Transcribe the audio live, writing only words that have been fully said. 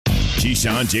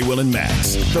Keyshawn, J. Will, and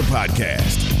Max, the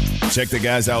podcast. Check the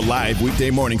guys out live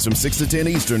weekday mornings from 6 to 10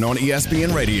 Eastern on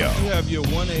ESPN Radio. You have your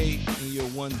 1A and your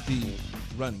 1B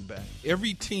running back.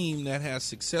 Every team that has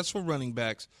successful running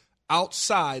backs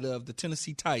outside of the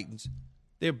Tennessee Titans,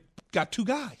 they've got two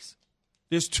guys.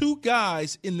 There's two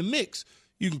guys in the mix.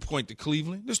 You can point to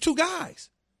Cleveland. There's two guys.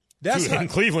 That's in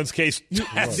Cleveland's case,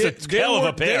 that's a hell of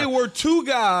a pair. There were two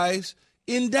guys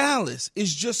in Dallas.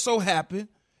 It's just so happened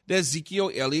that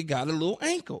Ezekiel Elliott got a little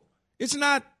ankle.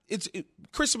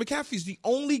 Christian McCaffrey's the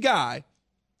only guy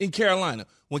in Carolina.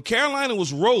 When Carolina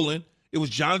was rolling, it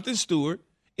was Jonathan Stewart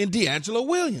and D'Angelo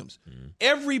Williams.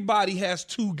 Everybody has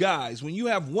two guys. When you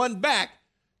have one back,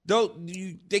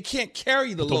 they can't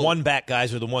carry the load. The one back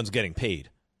guys are the ones getting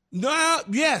paid. No,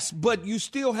 yes, but you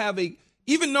still have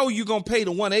even though you're going to pay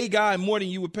the 1A guy more than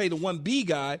you would pay the 1B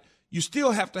guy, you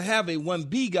still have to have a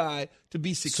 1B guy to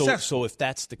be successful. So if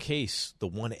that's the case, the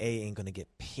 1A ain't going to get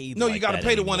paid. No, like you got to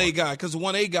pay anymore. the 1A guy because the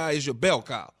 1A guy is your bell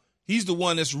cow. He's the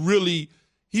one that's really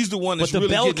getting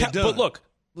it done. But look,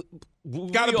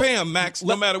 got to pay him, Max,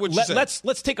 no matter what you say.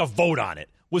 Let's take a vote on it.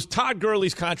 Was Todd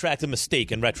Gurley's contract a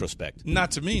mistake in retrospect?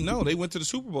 Not to me, no. They went to the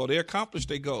Super Bowl. They accomplished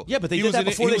their goal. Yeah, but they did that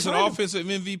before they signed him. He was an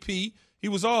offensive MVP. He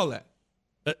was all that.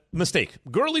 Mistake.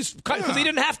 Gurley's because he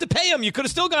didn't have to pay him. You could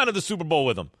have still gone to the Super Bowl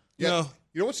with him. Yeah. No.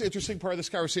 You know what's the interesting part of this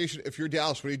conversation? If you're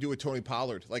Dallas, what do you do with Tony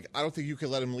Pollard? Like, I don't think you can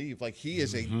let him leave. Like, he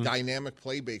is a dynamic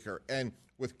playmaker. And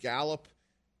with Gallup,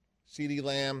 CeeDee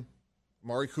Lamb,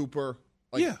 Amari Cooper,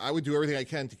 I would do everything I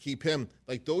can to keep him.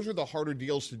 Like, those are the harder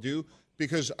deals to do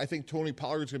because I think Tony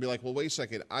Pollard's going to be like, well, wait a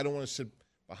second. I don't want to sit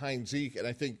behind Zeke. And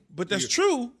I think – But that's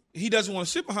true. He doesn't want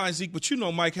to sit behind Zeke. But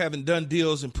Mike, having done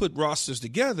deals and put rosters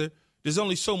together, there's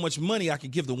only so much money I can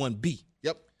give the 1B.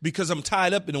 Yep. Because I'm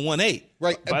tied up in a 1A.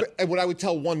 Right. And what I would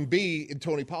tell 1B in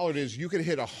Tony Pollard is you can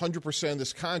hit 100% of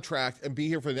this contract and be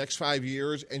here for the next 5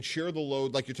 years and share the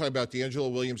load like you're talking about D'Angelo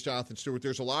Williams, Jonathan Stewart.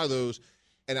 There's a lot of those.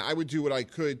 And I would do what I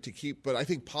could to keep. But I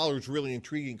think Pollard's really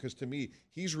intriguing because, to me,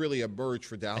 he's really emerged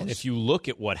for Dallas. And if you look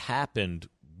at what happened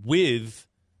with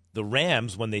the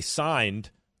Rams when they signed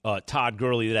Todd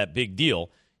Gurley to that big deal,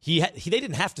 they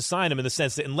didn't have to sign him in the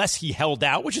sense that unless he held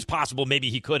out, which is possible, maybe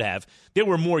he could have, there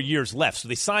were more years left. So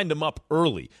they signed him up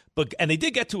early. And they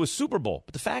did get to a Super Bowl.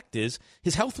 But the fact is,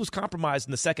 his health was compromised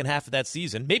in the second half of that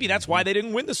season. Maybe that's why they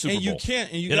didn't win the Super Bowl.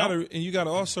 You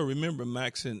gotta also remember,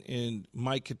 Max, and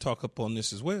Mike could talk up on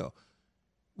this as well.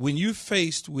 When you're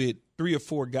faced with 3 or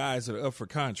 4 guys that are up for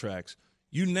contracts,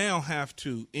 you now have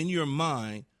to, in your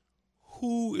mind,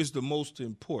 who is the most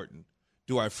important?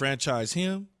 Do I franchise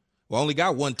him? Well, I only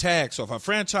got one tag, so if I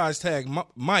franchise tag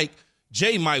Mike,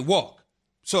 Jay might walk.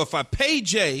 So if I pay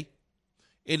Jay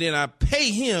and then I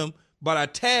pay him, but I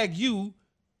tag you,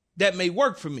 that may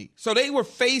work for me. So they were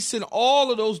facing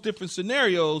all of those different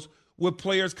scenarios with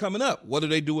players coming up. What do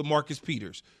they do with Marcus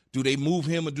Peters? Do they move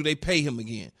him or do they pay him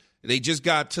again? They just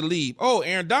got to leave. Oh,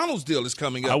 Aaron Donald's deal is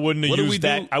coming up. I wouldn't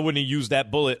have used that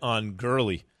bullet on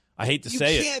Gurley. I hate to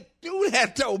say it. You can't do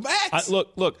that, though, Max.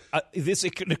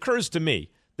 It occurs to me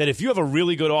that if you have a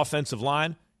really good offensive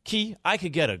line, Key, I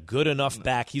could get a good enough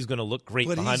back. He's going to look great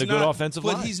behind a good offensive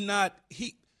line. But he's not.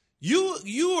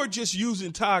 You are just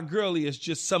using Todd Gurley as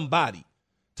just somebody.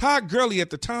 Todd Gurley at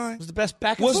the time was the best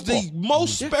back in football. Was the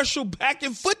most special back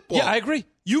in football. Yeah, I agree.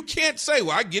 You can't say,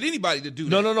 well, I get anybody to do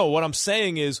that. No. What I'm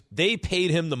saying is they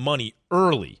paid him the money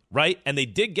early, right? And they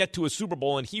did get to a Super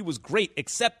Bowl, and he was great,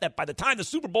 except that by the time the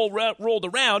Super Bowl rolled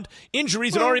around,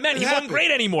 injuries had already meant he wasn't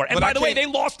great anymore. And by the way, they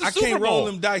lost the Super Bowl. I can't roll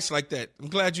them dice like that. I'm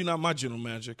glad you're not my general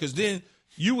manager, because then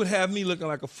you would have me looking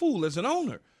like a fool as an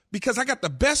owner. Because I got the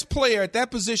best player at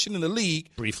that position in the league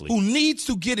who needs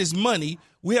to get his money.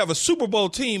 We have a Super Bowl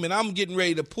team, and I'm getting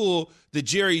ready to pull the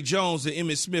Jerry Jones and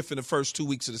Emmitt Smith in the first 2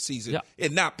 weeks of the season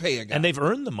and not pay a guy. And they've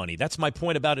earned the money. That's my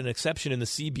point about an exception in the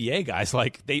CBA, guys.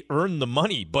 Like, they earn the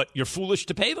money, but you're foolish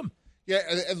to pay them. Yeah,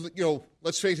 and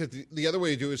let's face it, the other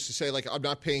way to do it is to say, like, I'm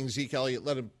not paying Zeke Elliott,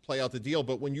 let him play out the deal.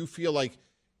 But when you feel like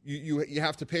you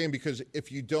have to pay him because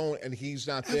if you don't and he's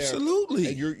not there, absolutely,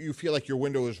 and you feel like your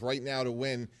window is right now to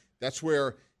win, that's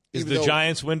where – Is the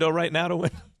Giants' window right now to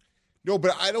win? No,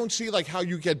 but I don't see like how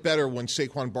you get better when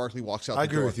Saquon Barkley walks out the door. I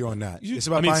agree with you on that. It's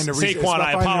about finding the reason. Saquon,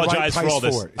 I apologize for all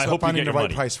this. I hope you get your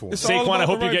money. Saquon, I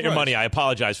hope you get your money. I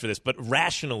apologize for this. But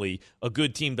rationally, a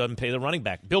good team doesn't pay the running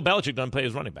back. Bill Belichick doesn't pay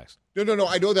his running backs. No,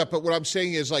 I know that. But what I'm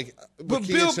saying is like – But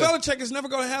Bill Belichick is never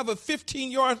going to have a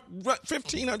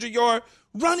 1,500-yard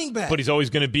running back. But he's always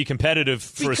going to be competitive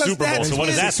for a Super Bowl. So what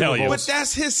does that tell you? But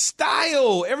that's his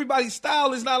style. Everybody's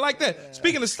style is not like that. Yeah.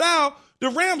 Speaking of style, the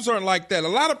Rams aren't like that. A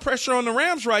lot of pressure on the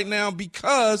Rams right now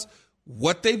because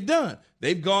what they've done.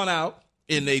 They've gone out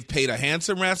And they've paid a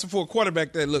handsome ransom for a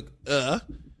quarterback that look,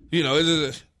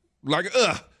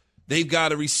 They've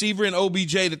got a receiver in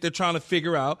OBJ that they're trying to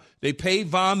figure out. They paid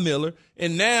Von Miller.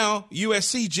 And now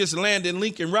USC just landed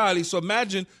Lincoln Riley. So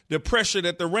imagine the pressure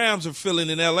that the Rams are feeling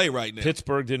in L.A. right now.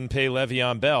 Pittsburgh didn't pay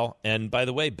Le'Veon Bell. And by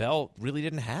the way, Bell really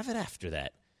didn't have it after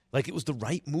that. Like, it was the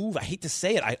right move. I hate to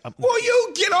say it. Well,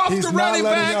 you get off the running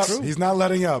backs. He's not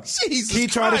letting up. He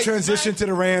tried to transition to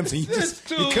the Rams. And he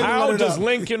couldn't How let it does up.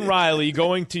 Lincoln Riley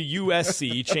going to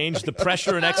USC change the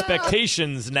pressure and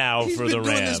expectations now for the Rams? He's been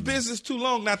doing this business too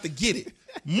long not to get it.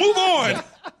 Move on.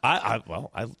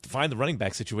 I find the running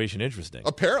back situation interesting.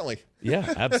 Apparently.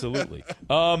 Yeah, absolutely.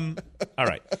 All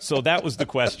right. So that was the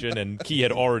question, and Key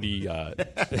had already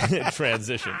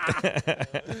transitioned.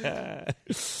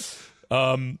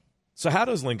 So how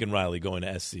does Lincoln Riley going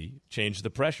to SC change the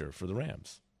pressure for the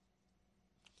Rams?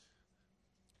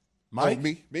 Mike? Oh,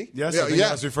 me? Yes, I think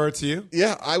I was referred to you.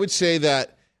 Yeah, I would say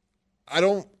that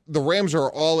the Rams are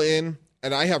all in,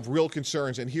 and I have real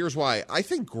concerns, and here's why. I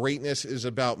think greatness is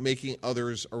about making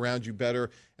others around you better,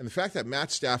 and the fact that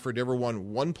Matt Stafford never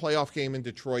won one playoff game in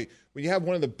Detroit, when you have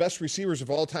one of the best receivers of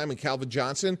all time in Calvin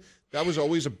Johnson, that was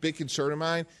always a big concern of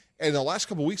mine. And in the last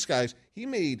couple of weeks, guys, he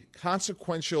made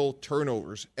consequential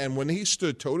turnovers. And when he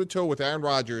stood toe-to-toe with Aaron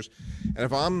Rodgers, and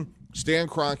if I'm Stan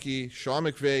Kroenke, Sean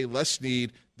McVay, Les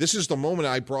Snead, this is the moment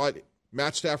I brought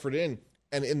Matt Stafford in.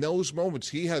 And in those moments,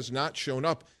 he has not shown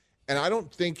up. And I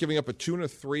don't think giving up a 2 and a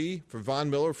 3 for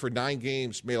Von Miller for 9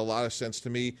 games made a lot of sense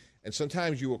to me. And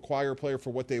sometimes you acquire a player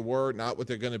for what they were, not what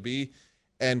they're going to be.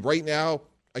 And right now,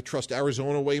 I trust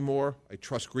Arizona way more. I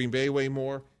trust Green Bay way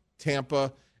more.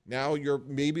 Tampa. Now you're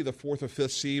maybe the 4th or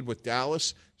 5th seed with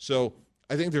Dallas. So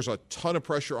I think there's a ton of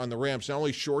pressure on the Rams, not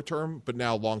only short-term, but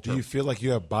now long-term. Do you feel like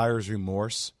you have buyer's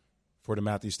remorse for the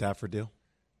Matthew Stafford deal?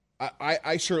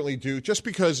 I certainly do, just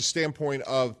because the standpoint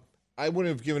of I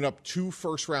wouldn't have given up 2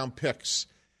 first-round picks.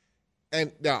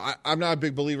 And now I'm not a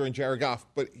big believer in Jared Goff,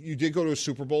 but you did go to a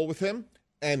Super Bowl with him,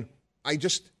 and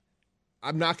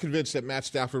I'm not convinced that Matt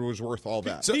Stafford was worth all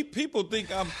that. So people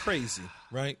think I'm crazy,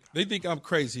 right? They think I'm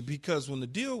crazy because when the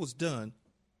deal was done,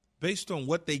 based on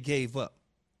what they gave up,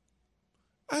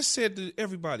 I said to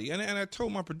everybody, and I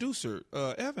told my producer,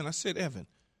 Evan, I said, Evan,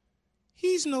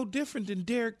 he's no different than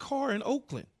Derek Carr in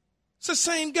Oakland. It's the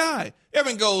same guy.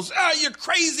 Evan goes, you're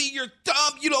crazy, you're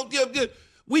dumb, you don't.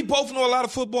 We both know a lot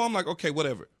of football. I'm like, okay,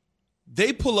 whatever.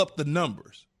 They pull up the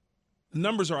numbers. The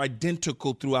numbers are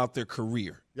identical throughout their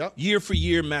career. Yep. Year for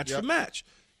year, match for match.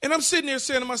 And I'm sitting there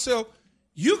saying to myself,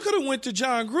 you could have went to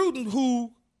John Gruden,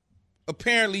 who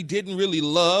apparently didn't really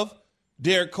love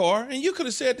Derek Carr, and you could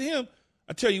have said to him,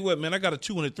 I tell you what, man, I got a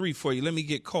 2 and a 3 for you. Let me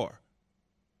get Carr.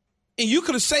 And you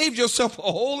could have saved yourself a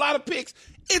whole lot of picks.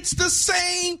 It's the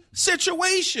same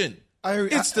situation.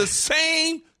 It's the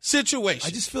same situation.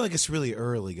 I just feel like it's really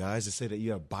early, guys, to say that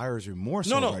you have buyer's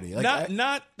remorse already.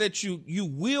 Not that you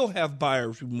will have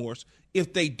buyer's remorse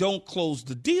if they don't close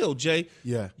the deal, Jay.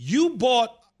 Yeah. You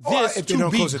bought this if they to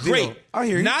don't be close the great. deal. I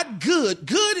hear you. Not good.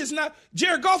 Good is not.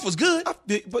 Jared Goff was good.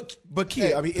 But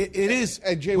Key, I mean, it is.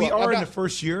 Jay, we well, are I'm in not- the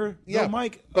first year, Yeah,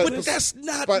 Mike. But that's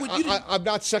not But what you did. I'm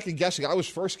not second guessing. I was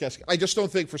first guessing. I just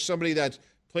don't think for somebody that's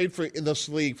played in this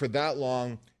league for that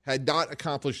long, had not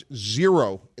accomplished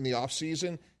 0 in the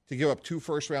offseason to give up 2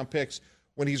 first-round picks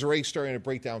when he's already starting to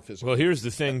break down physically. Well, here's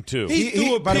the thing, too.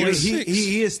 By the way,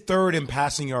 he is 3rd in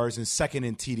passing yards and 2nd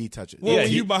in TD touches. Well, Yeah,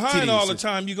 when you're behind TDs. all the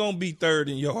time, you're going to be 3rd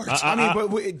in yards.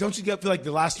 But don't you feel like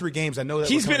the last 3 games? I know that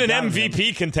He's we're been in coming down to him.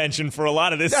 MVP contention for a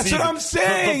lot of this That's season. what I'm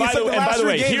saying. But It's like the last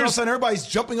 3 games, all of a here's sudden everybody's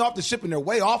jumping off the ship and they're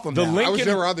way off him now. I was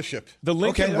never on the ship. The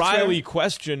Lincoln Okay, that's Riley fair.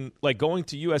 question, like going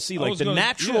to USC, like was the gonna-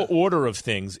 natural order of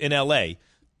things in L.A.,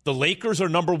 the Lakers are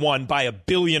number 1 by a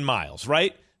billion miles,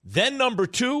 right? Then number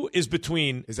 2 is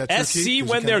between Is that true, Keith? 'Cause SC you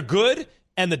when kinda- they're good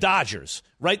and the Dodgers,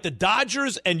 right? The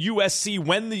Dodgers and USC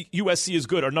when the USC is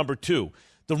good are number 2.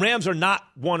 The Rams are not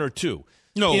 1 or 2.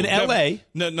 No, in L.A.,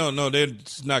 no, they're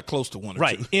not close to 1 or 2.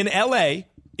 right. In L.A.,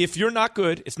 if you're not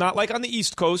good, it's not like on the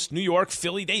East Coast, New York,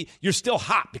 Philly, you're still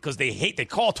hot because they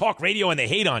call talk radio and they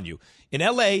hate on you. In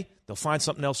L.A., they'll find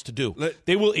something else to do.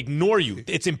 They will ignore you.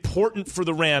 It's important for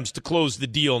the Rams to close the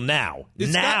deal now. They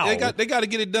got to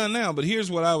get it done now. But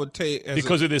here's what I would take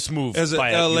because of this move as an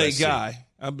by LA USC. guy.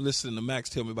 I'm listening to Max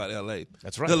tell me about LA.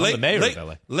 That's right. I'm the mayor of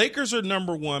LA. Lakers are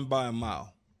number 1 by a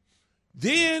mile.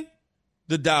 Then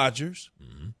the Dodgers.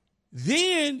 Mm-hmm.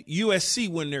 Then USC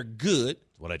when they're good.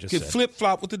 What I just can said.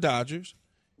 flip-flop with the Dodgers.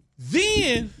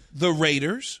 Then the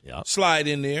Raiders slide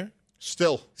in there.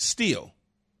 Still.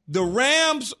 The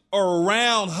Rams are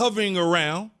hovering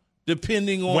around,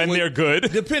 depending on when they're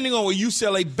good. Depending on what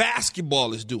UCLA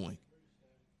basketball is doing.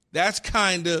 That's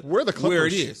kind of where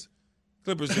it is.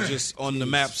 Clippers are just on the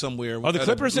map somewhere. Are the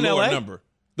Clippers in L.A.? Number.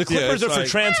 The Clippers are for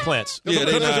transplants. The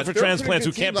Clippers are for transplants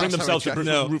who can't bring themselves to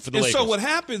root for the Lakers. So what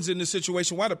happens in this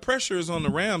situation, why the pressure is on the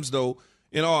Rams, though,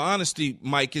 in all honesty,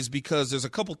 Mike, is because there's a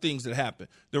couple things that happen.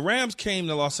 The Rams came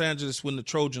to Los Angeles when the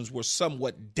Trojans were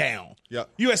somewhat down. Yeah.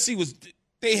 USC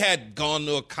they had gone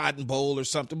to a Cotton Bowl or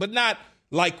something, but not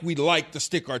like we'd like to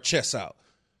stick our chests out.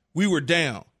 We were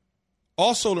down.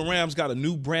 Also, the Rams got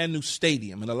a brand new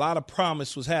stadium, and a lot of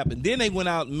promise was happening. Then they went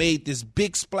out and made this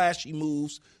big splashy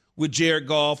moves with Jared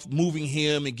Goff, moving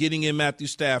him and getting in Matthew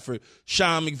Stafford,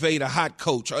 Sean McVay, the hot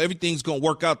coach. Everything's going to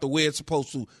work out the way it's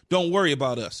supposed to. Don't worry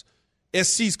about us.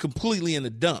 SC's completely in the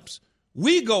dumps.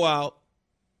 We go out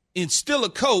and still a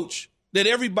coach that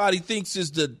everybody thinks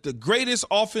is the greatest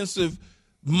offensive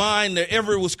mind that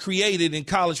ever was created in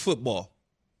college football.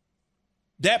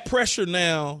 That pressure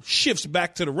now shifts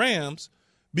back to the Rams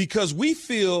because we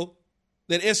feel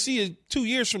that SC 2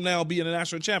 years from now will be in a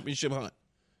national championship hunt.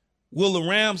 Will the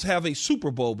Rams have a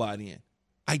Super Bowl by then?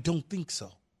 I don't think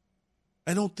so.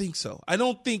 I don't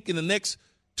think in the next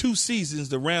 2 seasons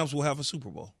the Rams will have a Super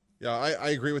Bowl. Yeah, I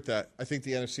agree with that. I think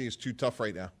the NFC is too tough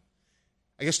right now.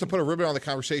 I guess to put a ribbon on the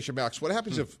conversation, Max, what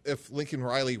happens if Lincoln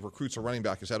Riley recruits a running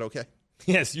back? Is that okay?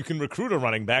 Yes, you can recruit a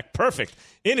running back. Perfect.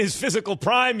 In his physical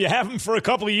prime, you have him for a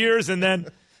couple of years, and then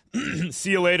see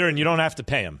you later, and you don't have to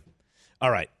pay him. All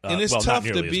right. And it's tough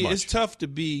to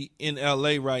be in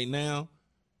L.A. right now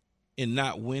and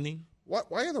not winning.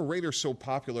 Why are the Raiders so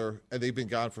popular and they've been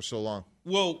gone for so long?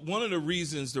 Well, one of the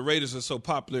reasons the Raiders are so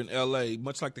popular in L.A.,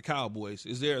 much like the Cowboys,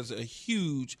 is there's a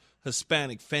huge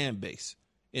Hispanic fan base,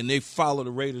 and they follow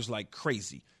the Raiders like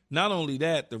crazy. Not only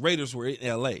that, the Raiders were in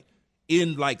L.A.,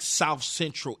 in like South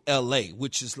Central L.A.,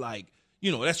 which is like,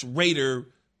 that's Raider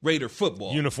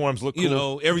football. Uniforms look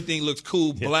cool. Everything looks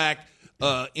cool, black.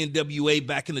 NWA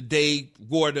back in the day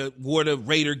wore the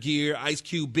Raider gear. Ice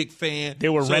Cube, big fan. They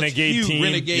were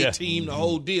renegade team, the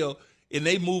whole deal. And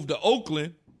they moved to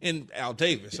Oakland and Al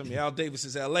Davis. I mean, Al Davis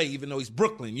is L.A., even though he's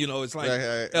Brooklyn. It's like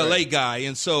L.A. guy.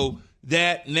 And so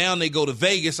that now they go to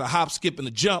Vegas, a hop, skip, and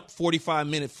a jump,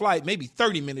 45-minute flight, maybe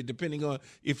 30-minute, depending on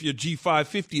if your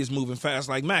G550 is moving fast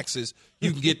like Max's.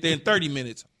 You can get there in 30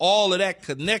 minutes. All of that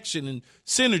connection and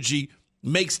synergy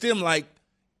makes them like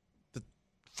the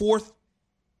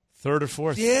third or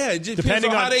fourth. Yeah, it just depends on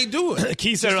how they do it.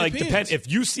 Keith said, if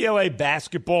UCLA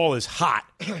basketball is hot,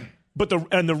 but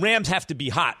the Rams have to be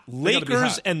hot.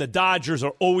 Lakers and the Dodgers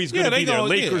are always going to be there.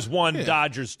 Lakers 1,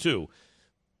 Dodgers 2.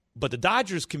 But the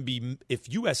Dodgers can be, if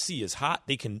USC is hot,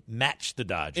 they can match the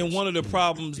Dodgers. And one of the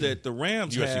problems that the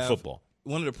Rams USC football.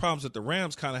 One of the problems that the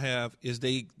Rams kind of have is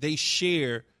they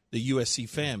share the USC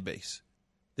fan base.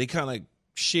 They kind of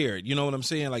share it. You know what I'm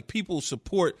saying? Like people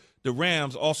support the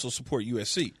Rams, also support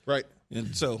USC. Right.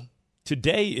 And so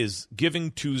today is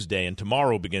Giving Tuesday, and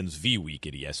tomorrow begins V Week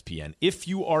at ESPN. If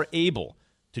you are able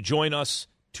to join us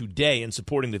today in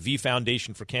supporting the V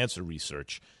Foundation for Cancer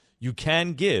Research, you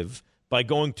can give by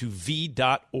going to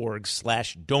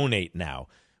v.org/donate now.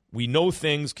 We know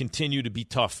things continue to be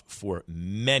tough for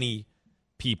many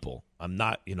people. I'm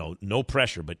not, no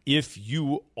pressure, but if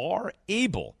you are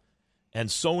able and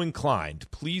so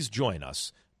inclined, please join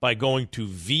us by going to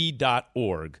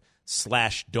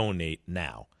v.org/donate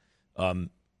now.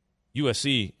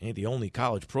 USC ain't the only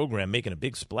college program making a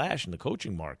big splash in the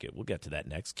coaching market. We'll get to that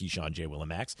next. Keyshawn, J. Will, and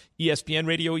Max. ESPN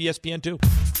Radio, ESPN2.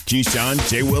 Keyshawn,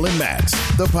 J. Will, and Max,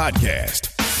 the podcast.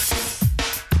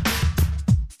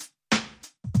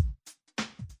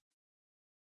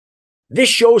 This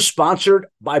show is sponsored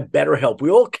by BetterHelp. We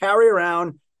all carry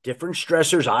around different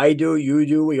stressors. I do, you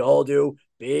do, we all do,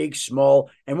 big, small.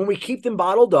 And when we keep them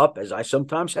bottled up, as I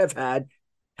sometimes have had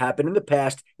happen in the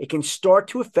past, it can start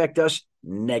to affect us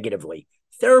negatively.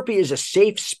 Therapy is a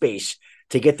safe space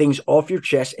to get things off your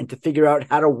chest and to figure out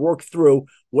how to work through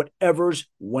whatever's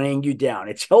weighing you down.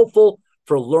 It's helpful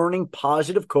for learning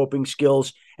positive coping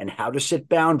skills and how to set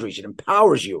boundaries. It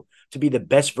empowers you to be the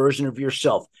best version of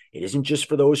yourself. It isn't just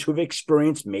for those who've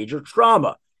experienced major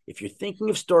trauma. If you're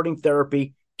thinking of starting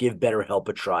therapy, give BetterHelp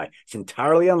a try. It's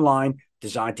entirely online,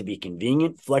 designed to be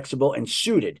convenient, flexible, and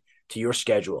suited to your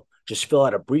schedule. Just fill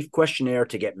out a brief questionnaire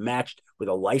to get matched with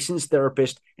a licensed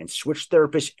therapist and switch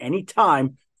therapists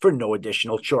anytime for no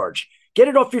additional charge. Get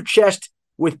it off your chest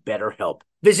with BetterHelp.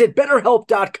 Visit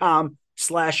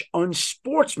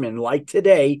BetterHelp.com/unsportsmanlike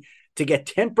today to get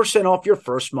 10% off your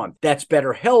first month. That's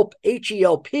BetterHelp,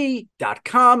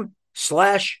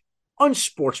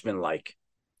 HELP.com/unsportsmanlike.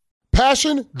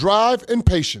 Passion, drive, and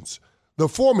patience. The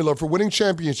formula for winning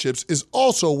championships is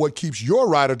also what keeps your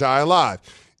ride or die alive.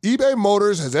 eBay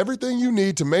Motors has everything you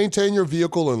need to maintain your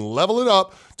vehicle and level it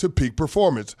up to peak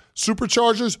performance.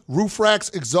 Superchargers, roof racks,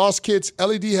 exhaust kits,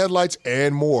 LED headlights,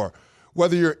 and more.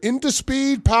 Whether you're into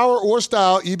speed, power, or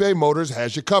style, eBay Motors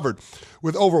has you covered.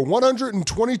 With over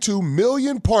 122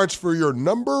 million parts for your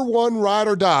number one ride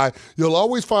or die, you'll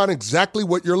always find exactly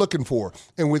what you're looking for.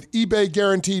 And with eBay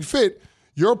Guaranteed Fit,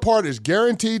 your part is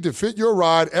guaranteed to fit your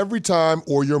ride every time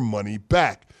or your money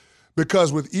back.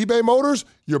 Because with eBay Motors,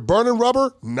 you're burning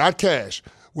rubber, not cash.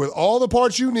 With all the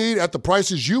parts you need at the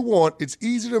prices you want, it's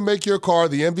easy to make your car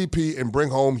the MVP and bring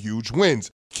home huge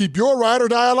wins. Keep your ride or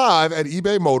die alive at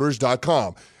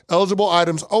ebaymotors.com. Eligible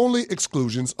items only.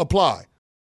 Exclusions apply.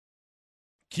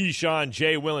 Keyshawn,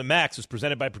 J. Will, and Max was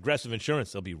presented by Progressive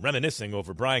Insurance. They'll be reminiscing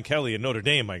over Brian Kelly and Notre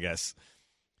Dame, I guess.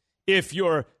 If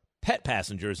your pet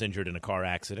passenger is injured in a car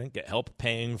accident, get help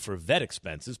paying for vet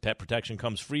expenses. Pet protection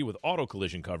comes free with auto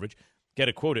collision coverage. Get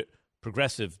a quote at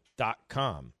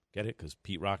progressive.com. Get it? Because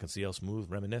Pete Rock and CL Smooth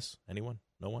reminisce. Anyone?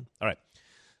 No one? All right.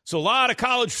 So a lot of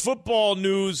college football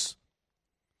news.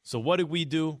 So what did we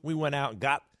do? We went out and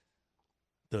got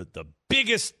the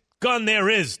biggest gun there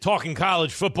is talking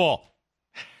college football.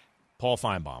 Paul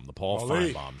Finebaum, the Paul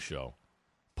Finebaum Show.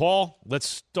 Paul, let's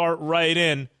start right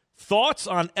in. Thoughts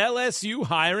on LSU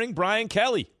hiring Brian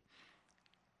Kelly?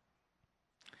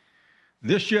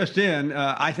 This just in,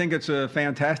 I think it's a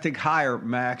fantastic hire,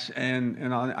 Max,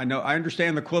 and I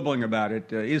understand the quibbling about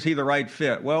it. Is he the right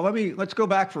fit? Well, let's go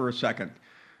back for a second.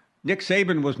 Nick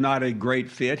Saban was not a great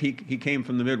fit. He came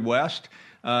from the Midwest,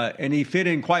 and he fit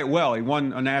in quite well. He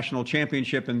won a national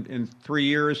championship in 3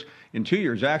 years, in 2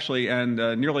 years actually, and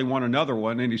nearly won another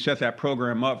one. And he set that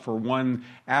program up for one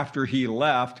after he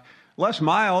left. Les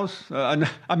Miles,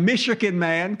 a Michigan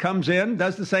man, comes in,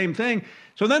 does the same thing.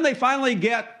 So then they finally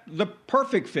get the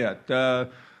perfect fit. The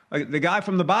guy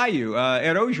from the Bayou,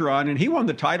 Ed Ogeron, and he won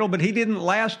the title, but he didn't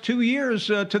last 2 years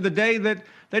to the day that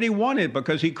he won it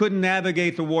because he couldn't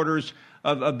navigate the waters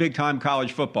of big-time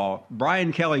college football.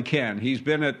 Brian Kelly can. He's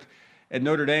been at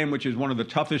Notre Dame, which is one of the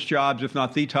toughest jobs, if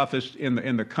not the toughest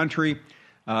in the country.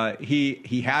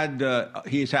 He's had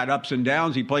ups and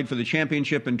downs. He played for the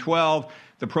championship in 2012.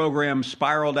 The program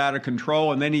spiraled out of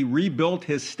control, and then he rebuilt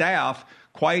his staff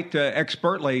quite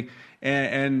expertly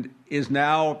and is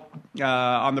now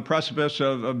on the precipice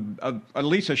of at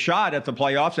least a shot at the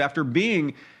playoffs after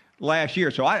being last year.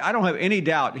 So I don't have any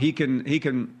doubt he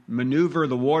can maneuver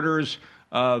the waters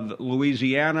of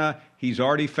Louisiana. He's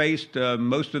already faced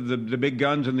most of the big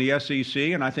guns in the SEC,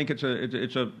 and I think it's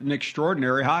an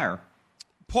extraordinary hire.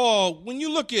 Paul, when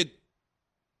you look at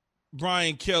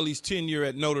Brian Kelly's tenure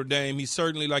at Notre Dame, he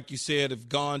certainly, like you said, have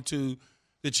gone to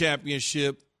the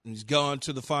championship. He's gone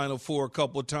to the Final Four a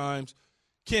couple of times.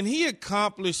 Can he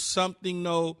accomplish something,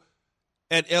 though,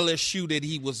 at LSU that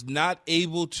he was not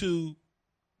able to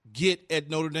get at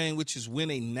Notre Dame, which is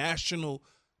win a national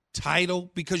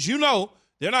title? Because,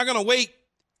 they're not going to wait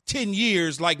 10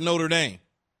 years like Notre Dame.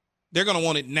 They're going to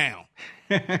want it now.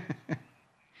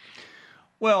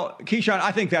 Well, Keyshawn,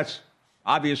 I think that's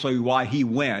obviously why he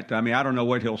went. I mean, I don't know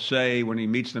what he'll say when he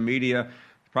meets the media.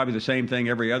 Probably the same thing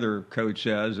every other coach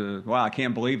says. Wow, I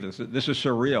can't believe this. This is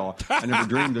surreal. I never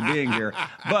dreamed of being here.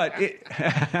 But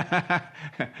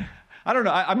I don't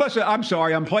know. I'm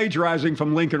sorry. I'm plagiarizing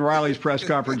from Lincoln Riley's press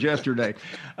conference yesterday.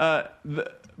 But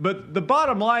the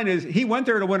bottom line is he went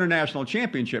there to win a national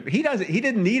championship. He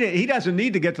didn't need it. He doesn't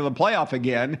need to get to the playoff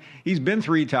again. He's been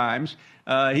 3 times.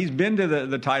 He's been to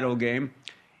the title game.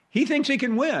 He thinks he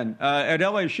can win at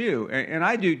LSU, and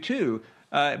I do too.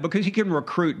 Because he can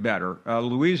recruit better.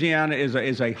 Louisiana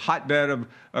is a hotbed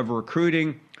of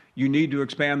recruiting. You need to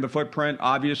expand the footprint,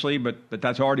 obviously, but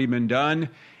that's already been done.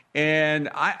 And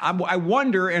I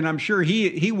wonder, and I'm sure he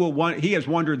has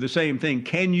wondered the same thing.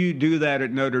 Can you do that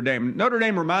at Notre Dame? Notre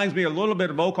Dame reminds me a little bit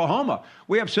of Oklahoma.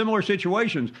 We have similar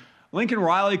situations. Lincoln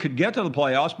Riley could get to the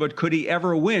playoffs, but could he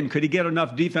ever win? Could he get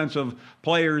enough defensive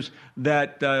players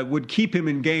that would keep him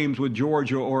in games with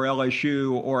Georgia or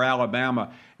LSU or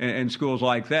Alabama and schools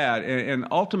like that? And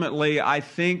ultimately, I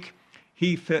think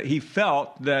he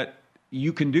felt that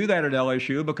you can do that at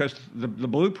LSU because the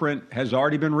blueprint has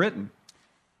already been written.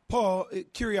 Paul,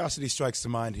 curiosity strikes to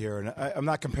mind here, and I'm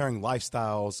not comparing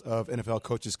lifestyles of NFL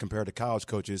coaches compared to college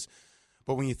coaches.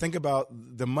 But when you think about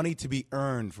the money to be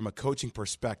earned from a coaching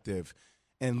perspective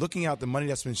and looking at the money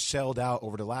that's been shelled out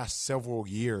over the last several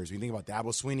years, when you think about Dabo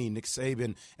Swinney, Nick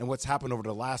Saban, and what's happened over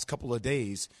the last couple of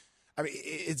days, I mean,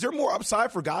 is there more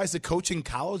upside for guys to coach in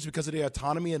college because of the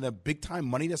autonomy and the big-time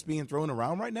money that's being thrown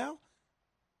around right now?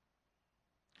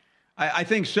 I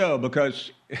think so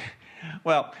because,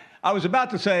 well, I was about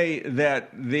to say that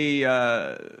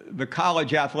the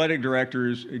college athletic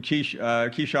directors,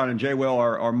 Keyshawn and Jay Will,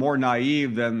 are more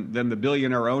naive than the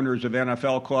billionaire owners of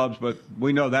NFL clubs, but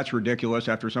we know that's ridiculous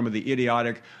after some of the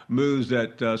idiotic moves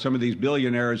that some of these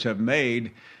billionaires have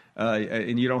made.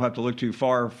 And you don't have to look too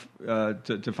far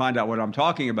to find out what I'm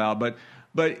talking about. But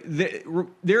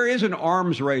there is an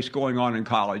arms race going on in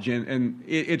college, and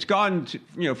it's gone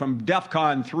from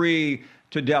DEFCON 3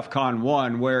 to DEFCON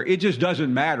 1, where it just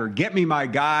doesn't matter. Get me my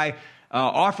guy.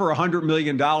 Offer $100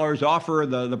 million, offer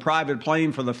the private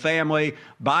plane for the family,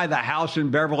 buy the house in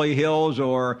Beverly Hills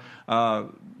or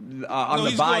on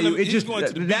the bayou.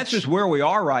 That's just where we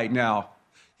are right now.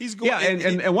 He's going. Yeah,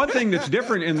 and one thing that's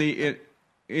different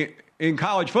in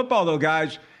college football, though,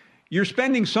 guys, you're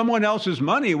spending someone else's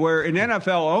money where an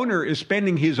NFL owner is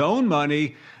spending his own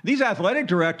money. These athletic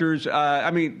directors,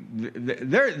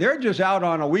 they're just out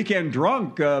on a weekend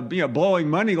drunk, blowing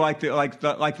money like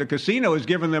the casino is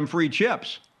giving them free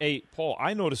chips. Hey, Paul,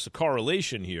 I noticed a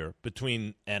correlation here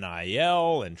between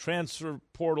NIL and transfer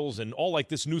portals and all like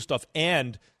this new stuff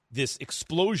and this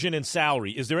explosion in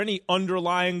salary. Is there any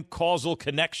underlying causal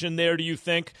connection there, do you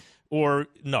think, or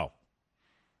no?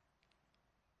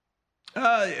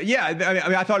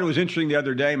 I thought it was interesting the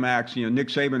other day, Max. Nick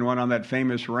Saban went on that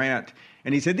famous rant,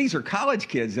 and he said these are college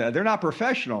kids. They're not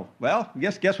professional. Well,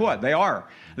 guess what? They are.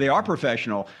 They are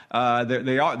professional.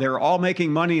 They're all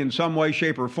making money in some way,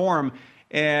 shape, or form.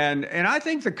 And I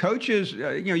think the coaches,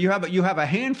 you have a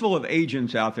handful of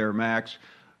agents out there, Max,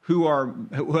 who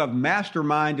have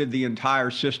masterminded the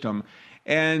entire system,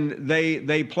 and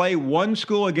they play one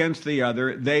school against the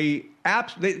other.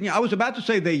 I was about to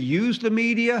say they use the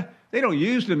media. They don't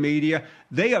use the media.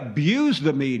 They abuse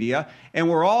the media, and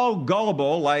we're all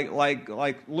gullible, like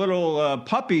little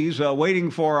puppies waiting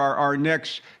for our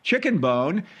next chicken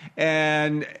bone.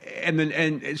 And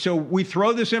so we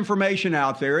throw this information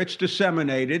out there. It's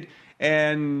disseminated,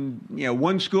 and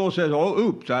one school says, "Oh,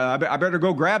 oops, I better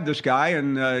go grab this guy."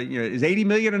 And is $80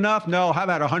 million enough? No. How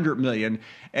about $100 million?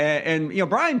 And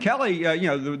Brian Kelly,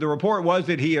 the report was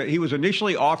that he was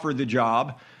initially offered the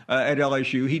job at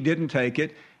LSU. He didn't take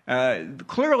it.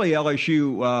 Clearly,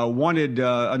 LSU wanted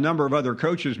a number of other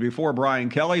coaches before Brian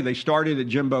Kelly. They started at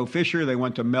Jimbo Fisher. They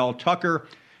went to Mel Tucker.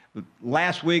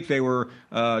 Last week, they were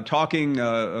talking,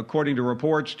 according to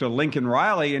reports, to Lincoln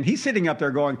Riley, and he's sitting up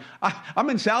there going, I'm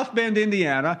in South Bend,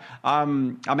 Indiana.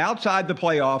 I'm outside the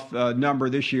playoff number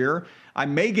this year. I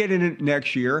may get in it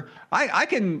next year. I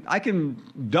can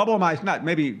double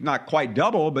maybe not quite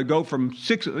double, but go from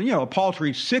a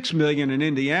paltry $6 million in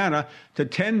Indiana to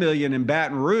 $10 million in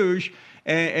Baton Rouge,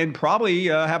 and probably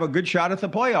have a good shot at the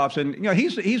playoffs. And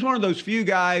he's one of those few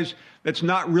guys that's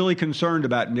not really concerned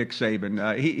about Nick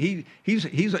Saban.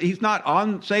 He's not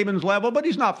on Saban's level, but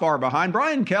he's not far behind.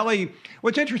 Brian Kelly.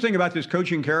 What's interesting about this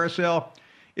coaching carousel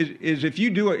is if you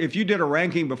did a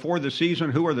ranking before the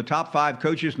season, who are the top 5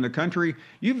 coaches in the country,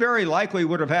 you very likely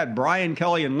would have had Brian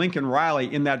Kelly and Lincoln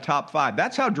Riley in that top 5.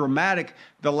 That's how dramatic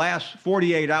the last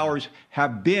 48 hours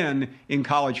have been in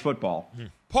college football.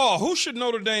 Paul, who should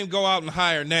Notre Dame go out and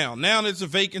hire now? Now there's a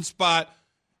vacant spot,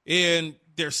 and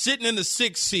they're sitting in the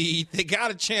 6th seed. They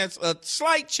got a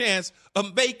slight chance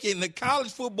of making the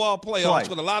college football playoffs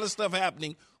with a lot of stuff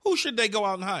happening. Who should they go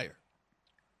out and hire?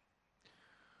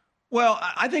 Well,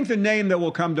 I think the name that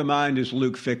will come to mind is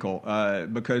Luke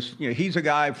Fickell, because he's a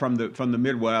guy from the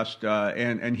Midwest,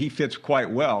 and he fits quite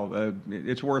well.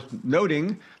 It's worth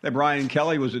noting that Brian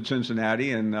Kelly was at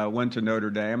Cincinnati and went to Notre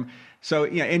Dame, so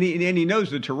and he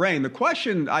knows the terrain. The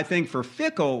question I think for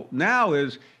Fickell now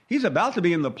is he's about to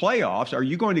be in the playoffs. Are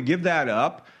you going to give that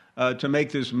up to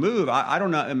make this move? I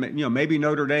don't know. Maybe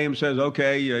Notre Dame says,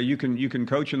 okay, you can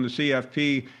coach in the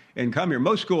CFP and come here.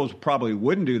 Most schools probably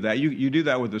wouldn't do that. You do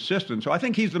that with assistants. So I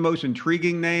think he's the most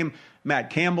intriguing name. Matt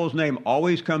Campbell's name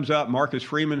always comes up. Marcus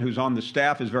Freeman, who's on the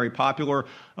staff, is very popular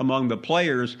among the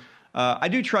players. I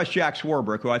do trust Jack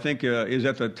Swarbrick, who I think is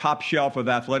at the top shelf of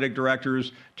athletic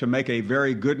directors to make a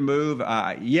very good move.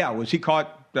 Was he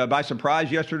caught by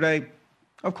surprise yesterday?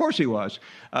 Of course he was.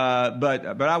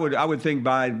 But I would think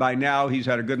by now he's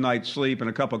had a good night's sleep and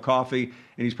a cup of coffee,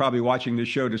 and he's probably watching this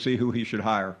show to see who he should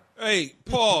hire. Hey,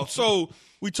 Paul, so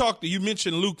you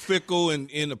mentioned Luke Fickell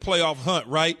in the playoff hunt,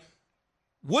 right?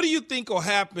 What do you think will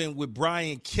happen with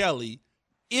Brian Kelly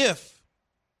if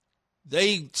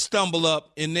they stumble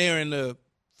up and they're in the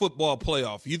football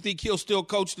playoff? You think he'll still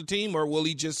coach the team, or will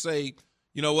he just say,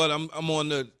 you know what, I'm on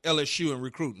the LSU and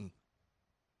recruiting?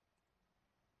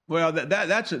 Well,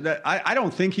 I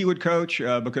don't think he would coach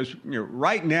because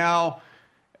right now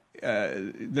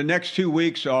the next 2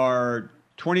 weeks are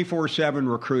 24/7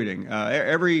 recruiting.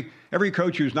 Every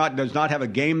coach who does not have a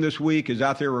game this week is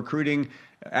out there recruiting,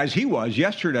 as he was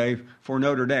yesterday for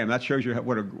Notre Dame. That shows you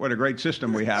what a great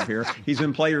system we have here. He's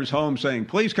in players' homes saying,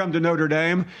 "Please come to Notre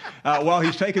Dame," while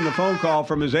he's taking the phone call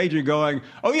from his agent going,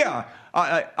 "Oh yeah,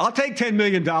 I'll take $10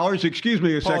 million. Excuse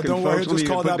me a second, don't worry, folks. Let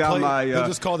me put down my." He'll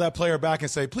just call that player back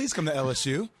and say, "Please come to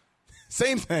LSU."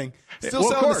 Same thing. Still well,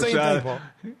 selling the same thing, Paul.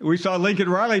 We saw Lincoln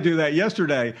Riley do that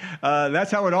yesterday.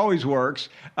 That's how it always works.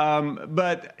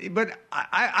 But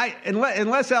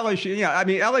unless LSU,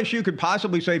 LSU could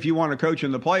possibly say if you want to coach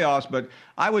in the playoffs, but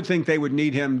I would think they would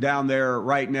need him down there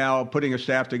right now, putting a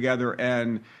staff together.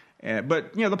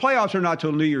 But the playoffs are not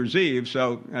till New Year's Eve,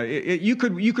 so you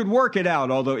could work it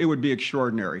out. Although it would be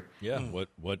extraordinary. Yeah,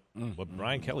 what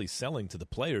Brian Kelly's selling to the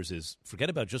players is forget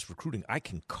about just recruiting. I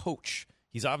can coach.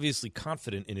 He's obviously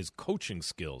confident in his coaching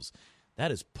skills.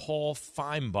 That is Paul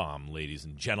Finebaum, ladies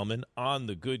and gentlemen, on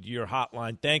the Goodyear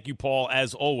Hotline. Thank you, Paul,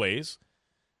 as always.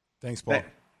 Thanks, Paul.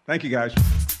 Thank you, guys.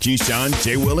 Keyshawn,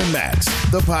 J. Will, and Max,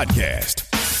 the podcast.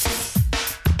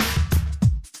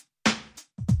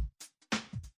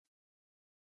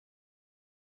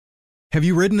 Have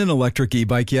you ridden an electric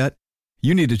e-bike yet?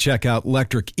 You need to check out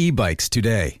Electric E-Bikes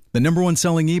today, the #1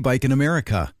 selling e-bike in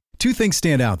America. Two things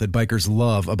stand out that bikers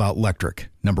love about Electric.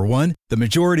 Number one, the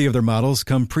majority of their models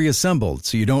come pre-assembled,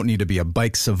 so you don't need to be a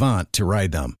bike savant to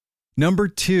ride them. Number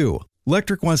two,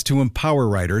 Electric wants to empower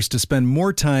riders to spend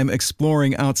more time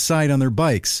exploring outside on their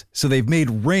bikes, so they've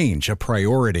made range a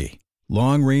priority.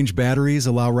 Long-range batteries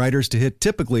allow riders to hit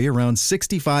typically around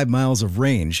 65 miles of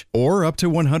range, or up to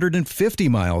 150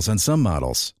 miles on some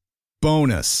models.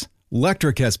 Bonus,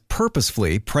 Electric has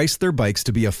purposefully priced their bikes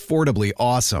to be affordably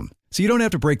awesome, so you don't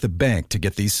have to break the bank to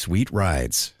get these sweet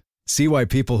rides. See why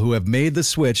people who have made the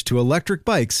switch to electric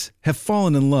bikes have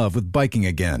fallen in love with biking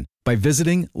again by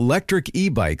visiting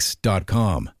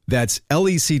electricebikes.com. That's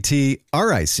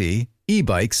LECTRIC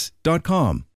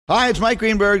ebikes.com. Hi, it's Mike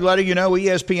Greenberg letting you know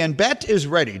ESPN Bet is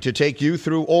ready to take you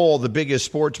through all the biggest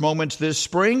sports moments this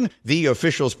spring. The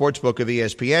official sportsbook of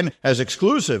ESPN has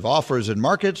exclusive offers and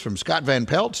markets from Scott Van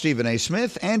Pelt, Stephen A.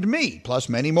 Smith, and me, plus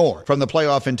many more. From the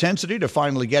playoff intensity to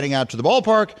finally getting out to the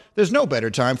ballpark, there's no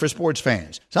better time for sports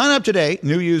fans. Sign up today.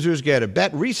 New users get a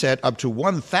bet reset up to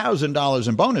 $1,000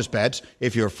 in bonus bets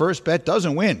if your first bet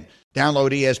doesn't win.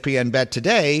 Download ESPN Bet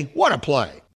today. What a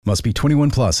play. Must be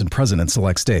 21 plus and present in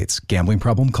select states. Gambling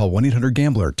problem? Call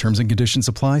 1-800-GAMBLER. Terms and conditions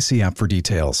apply. See app for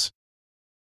details.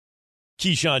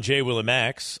 Keyshawn, J. Will, and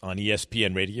Max on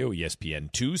ESPN Radio,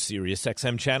 ESPN2, Sirius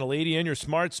XM Channel 80, and your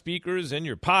smart speakers and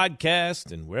your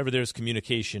podcast and wherever there's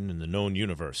communication in the known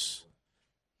universe.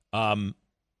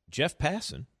 Jeff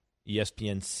Passan,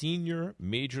 ESPN Senior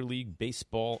Major League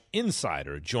Baseball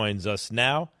Insider, joins us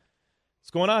now. What's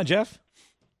going on, Jeff?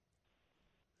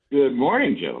 Good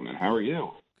morning, gentlemen. How are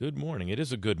you? Good morning. It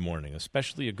is a good morning,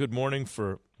 especially a good morning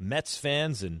for Mets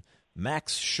fans and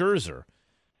Max Scherzer.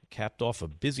 Capped off a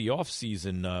busy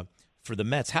offseason for the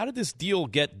Mets. How did this deal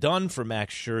get done for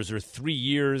Max Scherzer? 3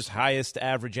 years, highest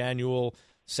average annual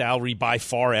salary by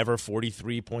far ever,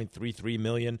 $43.33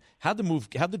 million. How'd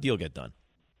the deal get done?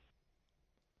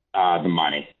 The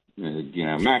money.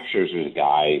 Max Scherzer is a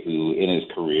guy who, in his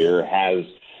career, has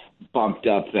bumped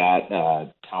up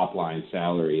that top-line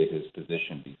salary at his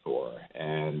position before,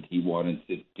 and he wanted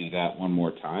to do that one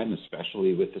more time,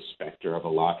 especially with the specter of a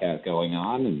lockout going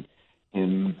on, and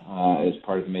him as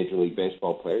part of the Major League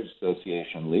Baseball Players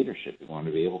Association leadership. He wanted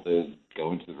to be able to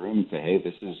go into the room and say, hey,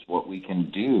 this is what we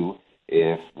can do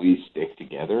if we stick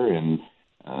together and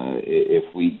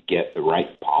if we get the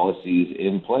right policies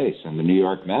in place. And the New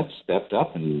York Mets stepped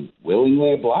up and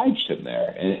willingly obliged him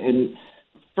there. And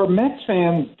for Mets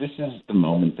fans, this is the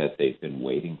moment that they've been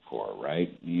waiting for,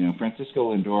 right?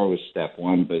 Francisco Lindor was step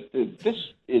one, but this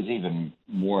is even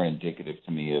more indicative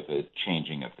to me of a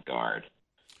changing of the guard.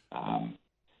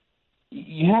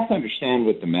 You have to understand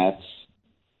with the Mets,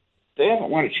 they haven't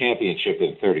won a championship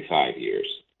in 35 years.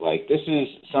 Like, this is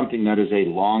something that is a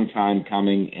long time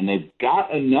coming, and they've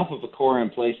got enough of a core in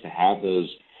place to have those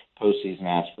postseason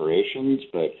aspirations,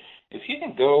 but if you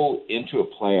can go into a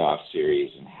playoff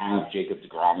series and have Jacob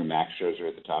deGrom and Max Scherzer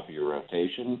at the top of your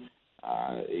rotation,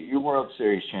 your World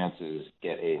Series chances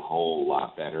get a whole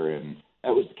lot better, and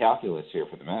that was the calculus here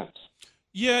for the Mets.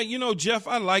 Yeah, Jeff,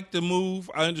 I like the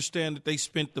move. I understand that they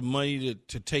spent the money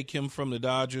to take him from the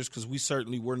Dodgers because we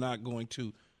certainly were not going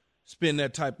to spend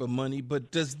that type of money.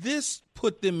 But does this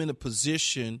put them in a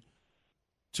position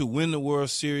to win the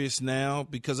World Series now?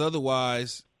 Because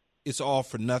otherwise it's all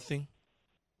for nothing.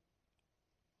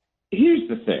 Here's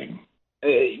the thing.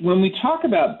 When we talk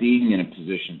about being in a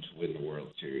position to win the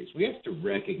World Series, we have to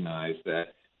recognize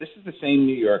that this is the same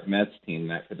New York Mets team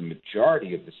that for the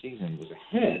majority of the season was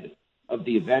ahead of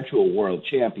the eventual world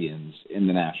champions in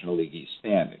the National League East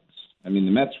standings. I mean,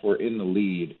 the Mets were in the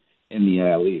lead in the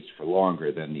AL East for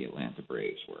longer than the Atlanta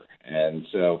Braves were. And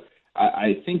so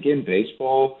I think in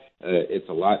baseball, it's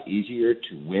a lot easier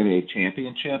to win a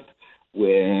championship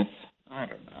with, I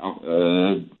don't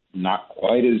know, not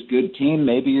quite as good team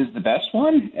maybe as the best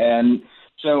one. And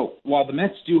so while the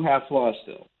Mets do have flaws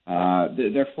still,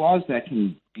 they're flaws that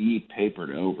can be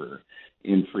papered over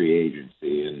in free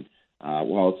agency. And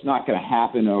while it's not going to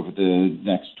happen over the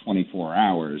next 24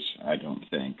 hours, I don't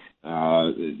think,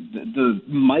 the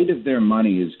might of their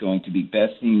money is going to be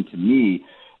best seen to me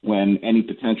when any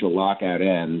potential lockout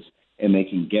ends and they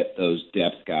can get those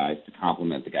depth guys to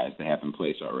complement the guys they have in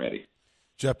place already.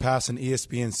 Jeff Passan,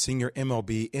 ESPN senior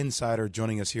MLB insider,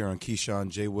 joining us here on Keyshawn,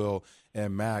 J. Will,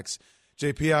 and Max.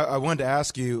 JP, I wanted to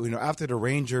ask you, after the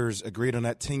Rangers agreed on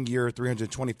that 10-year,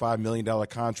 $325 million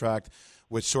contract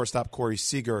with shortstop Corey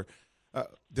Seager,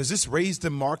 does this raise the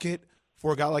market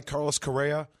for a guy like Carlos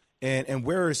Correa? And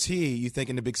where is he, you think,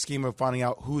 in the big scheme of finding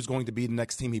out who's going to be the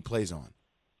next team he plays on?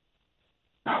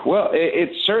 Well, it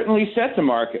certainly set the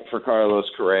market for Carlos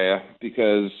Correa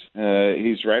because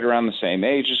he's right around the same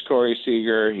age as Corey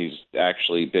Seager. He's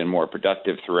actually been more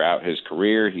productive throughout his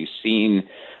career. He's seen,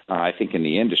 I think, in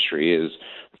the industry as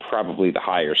probably the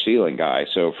higher ceiling guy.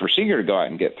 So for Seager to go out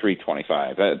and get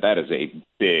 $325, that is a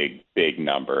big, big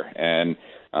number. And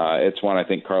it's one I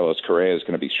think Carlos Correa is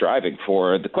going to be striving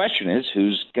for. The question is,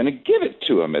 who's going to give it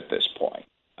to him at this point?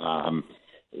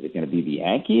 Is it going to be the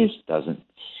Yankees? Doesn't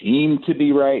seem to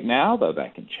be right now, though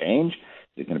that can change.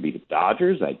 Is it going to be the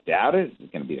Dodgers? I doubt it. Is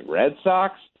it going to be the Red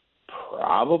Sox?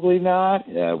 Probably not.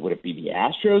 Would it be the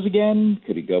Astros again?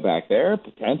 Could he go back there?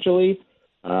 Potentially.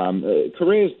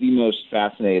 Correa is the most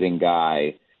fascinating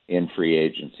guy in free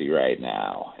agency right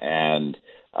now. And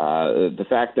the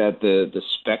fact that the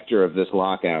specter of this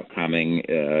lockout coming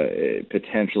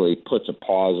potentially puts a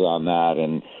pause on that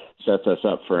and sets us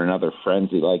up for another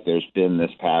frenzy like there's been this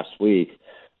past week.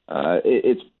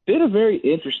 It's been a very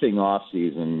interesting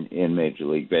offseason in Major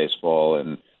League Baseball,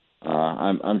 and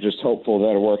I'm just hopeful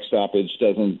that a work stoppage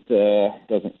doesn't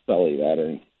sully that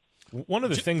any. One of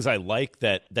the things I like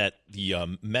that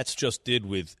the Mets just did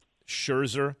with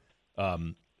Scherzer,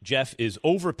 Jeff, is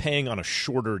overpaying on a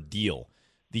shorter deal.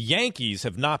 The Yankees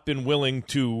have not been willing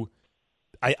to.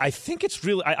 I think it's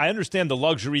really. I understand the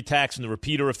luxury tax and the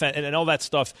repeater effect and all that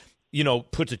stuff.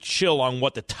 Puts a chill on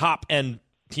what the top end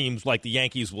teams like the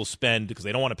Yankees will spend because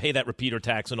they don't want to pay that repeater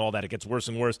tax and all that. It gets worse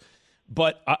and worse.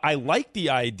 But I like the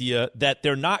idea that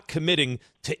they're not committing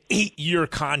to 8-year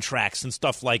contracts and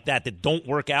stuff like that don't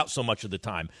work out so much of the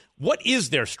time. What is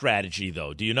their strategy,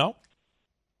 though? Do you know?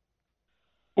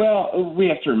 Well, we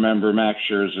have to remember Max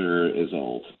Scherzer is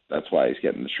old. That's why he's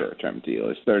getting the short-term deal.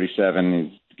 He's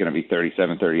 37. He's going to be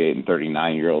 37, 38, and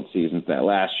 39-year-old seasons. That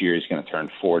last year he's going to turn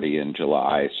 40 in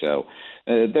July. So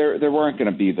there weren't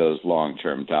going to be those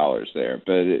long-term dollars there.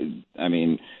 But,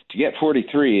 to get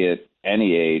 43 at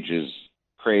any age is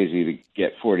crazy. To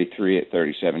get 43 at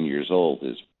 37 years old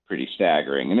is pretty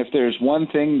staggering. And if there's one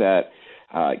thing that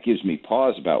gives me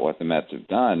pause about what the Mets have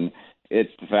done,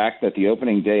 it's the fact that the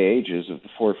opening day ages of the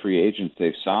 4 free agents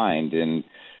they've signed in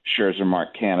Scherzer, Mark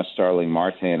Canha, Starling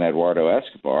Marte, and Eduardo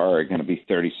Escobar are going to be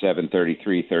 37,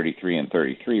 33, 33, and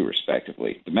 33,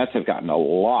 respectively. The Mets have gotten a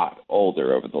lot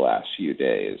older over the last few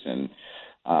days. And,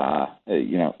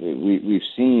 we've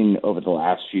seen over the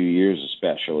last few years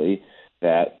especially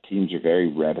that teams are very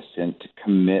reticent to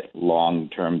commit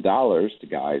long-term dollars to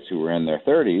guys who are in their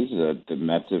 30s. The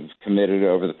Mets have committed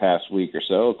over the past week or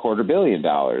so $250 million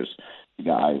to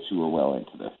guys who are well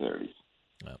into their 30s.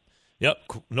 Yep,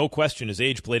 no question his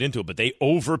age played into it, but they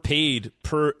overpaid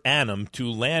per annum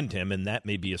to land him, and that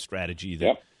may be a strategy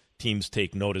that teams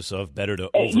take notice of. Better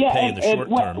to overpay in the short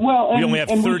term. We only have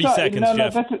 30 seconds,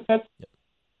 Jeff.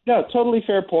 No, totally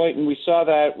fair point, and we saw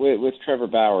that with Trevor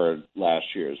Bauer last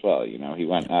year as well. He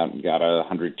went out and got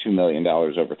 $102 million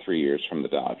over 3 years from the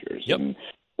Dodgers. Yep. And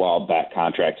while that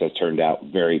contract has turned out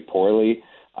very poorly,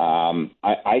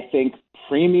 I think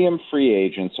premium free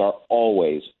agents are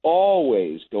always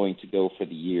going to go for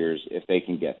the years if they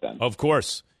can get them. Of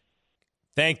course.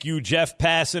 Thank you, Jeff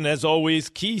Passan. As always,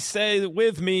 Key say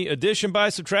with me, addition by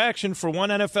subtraction for one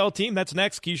NFL team. That's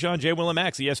next. Keyshawn, J. Will, and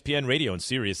Max, ESPN Radio and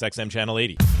Sirius XM Channel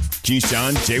 80.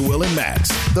 Keyshawn, J. Will, and Max,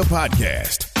 the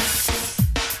podcast.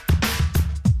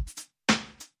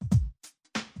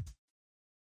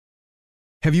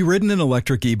 Have you ridden an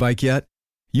electric e-bike yet?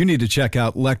 You need to check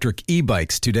out Electric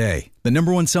E-Bikes today, the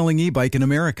 #1 selling e-bike in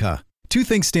America. Two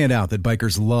things stand out that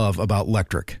bikers love about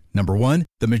Lectric. Number one,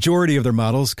 the majority of their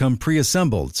models come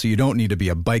pre-assembled, so you don't need to be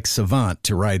a bike savant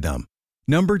to ride them.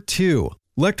 Number two,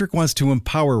 Lectric wants to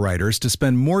empower riders to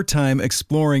spend more time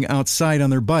exploring outside on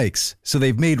their bikes, so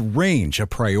they've made range a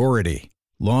priority.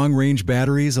 Long-range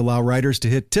batteries allow riders to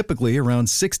hit typically around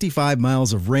 65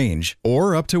 miles of range,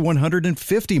 or up to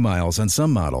 150 miles on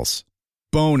some models.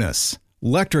 Bonus,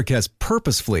 Lectric has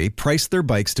purposefully priced their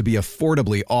bikes to be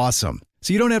affordably awesome,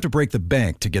 so you don't have to break the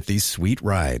bank to get these sweet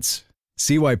rides.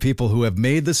 See why people who have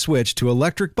made the switch to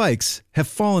electric bikes have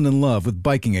fallen in love with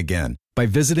biking again by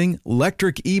visiting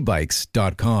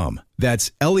lectricebikes.com.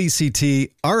 That's LECTRIC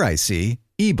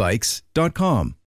ebikes.com.